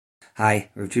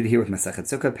Hi, Rav Judah here with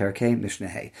Masachet Sukkah, Perkei, Mishnah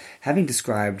Hey. Having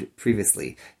described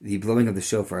previously the blowing of the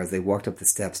shofar as they walked up the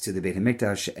steps to the Beit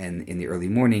HaMikdash and in the early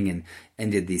morning and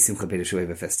ended the Simcha Beit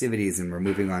HaShoeva festivities and were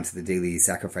moving on to the daily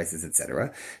sacrifices,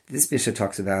 etc., this Mishnah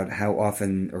talks about how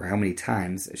often, or how many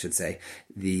times, I should say,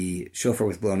 the shofar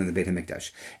was blown in the Beit HaMikdash.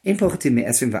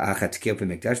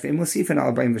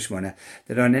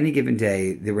 That on any given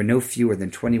day, there were no fewer than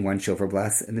 21 shofar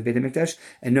blasts in the Beit HaMikdash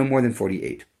and no more than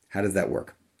 48. How does that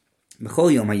work? On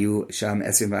any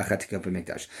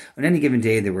given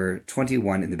day, there were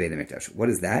 21 in the Beit HaMikdash. What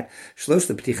is that?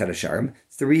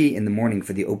 3 in the morning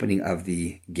for the opening of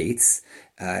the gates.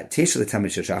 9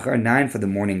 for the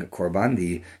morning korban,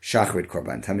 the shachrit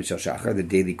korban, tamid shel shachar, the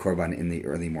daily korban in the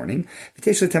early morning.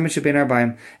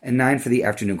 And 9 for the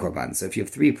afternoon korban. So if you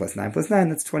have 3 plus 9 plus 9,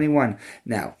 that's 21.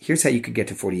 Now, here's how you could get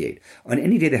to 48. On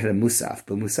any day that had a musaf,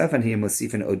 but musaf and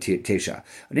mosif and od tesha.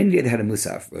 On any day that had a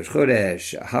musaf, Rosh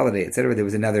Chodesh, a holiday, etc., there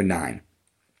was another 9.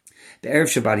 The Erev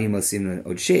Shabbat Mosim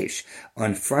Od Sheish.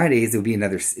 On Fridays, there would be an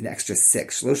extra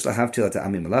 6. 3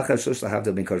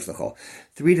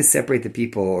 to separate the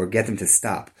people or get them to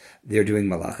stop. They're doing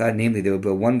malacha. Namely, there would be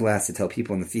one blast to tell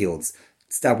people in the fields,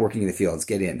 stop working in the fields,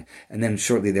 get in. And then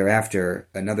shortly thereafter,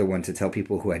 another one to tell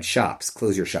people who had shops,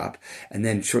 close your shop. And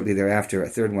then shortly thereafter, a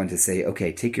third one to say,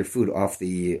 okay, take your food off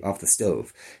the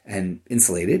stove and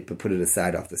insulate it, but put it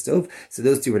aside off the stove. So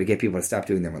those two were to get people to stop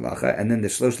doing their malacha. And then the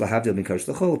shlosh lahavdil min kodesh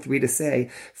l'chol, 3 to say,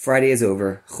 Friday is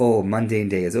over, chol, mundane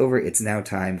day is over, it's now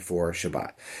time for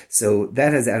Shabbat. So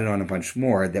that has added on a bunch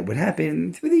more that would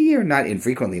happen through the year, not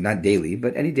infrequently, not daily,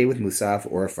 but any day with Musaf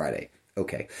or a Friday.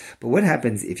 Okay, but what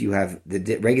happens if you have the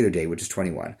regular day, which is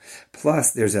 21,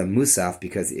 plus there's a Musaf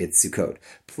because it's Sukkot,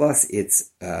 plus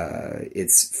it's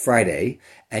Friday,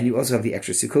 and you also have the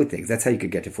extra Sukkot things. That's how you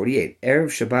could get to 48. Erev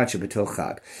Shabbat Shabbato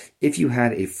Chag. If you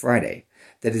had a Friday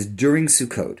that is during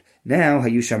Sukkot, now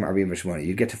Hayusham Arbim Vashmona,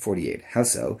 you get to 48. How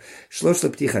so? Shlosh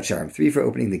leptichat sharm, 3 for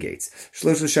opening the gates.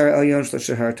 Shlosh l'shar elyon, shlosh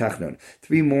l'shar tachnon,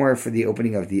 3 more for the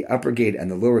opening of the upper gate and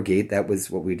the lower gate. That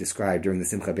was what we described during the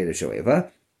Simcha Beit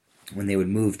HaShoeva, when they would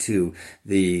move to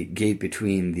the gate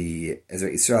between the Ezra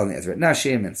Yisrael and the Ezra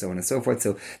Nashim, and so on and so forth.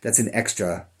 So that's an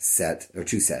extra set, or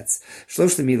 2 sets.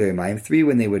 Shlosh l'milei mayim, 3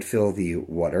 when they would fill the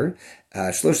water.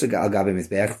 Shlosh l'gal gabe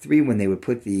mizbeach, 3 when they would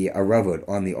put the aravot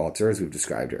on the altar, as we've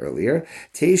described earlier.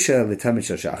 Teisha l'tamid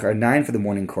shel shachar, 9 for the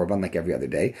morning korban, like every other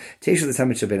day. Teisha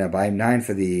l'tamid shel ben abayim, 9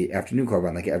 for the afternoon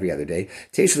korban, like every other day.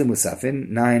 Teisha l'musafin,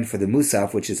 9 for the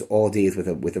musaf, which is all days with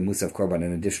a musaf korban,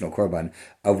 an additional korban,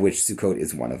 of which Sukkot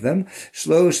is one of them.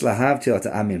 Shlosh lahavdil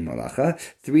ta'amin malacha,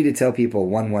 3 to tell people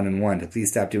 1, 1, and 1 to please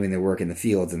stop doing their work in the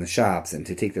fields and the shops and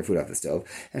to take their food off the stove.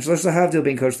 And shlosh lahavdil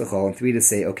ben kodesh l'chol, and 3 to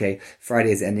say, okay,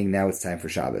 Friday is ending, now it's time for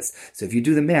Shabbos. So if you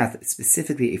do the math,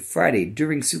 specifically a Friday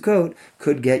during Sukkot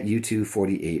could get you to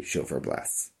 48 shofar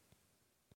blasts.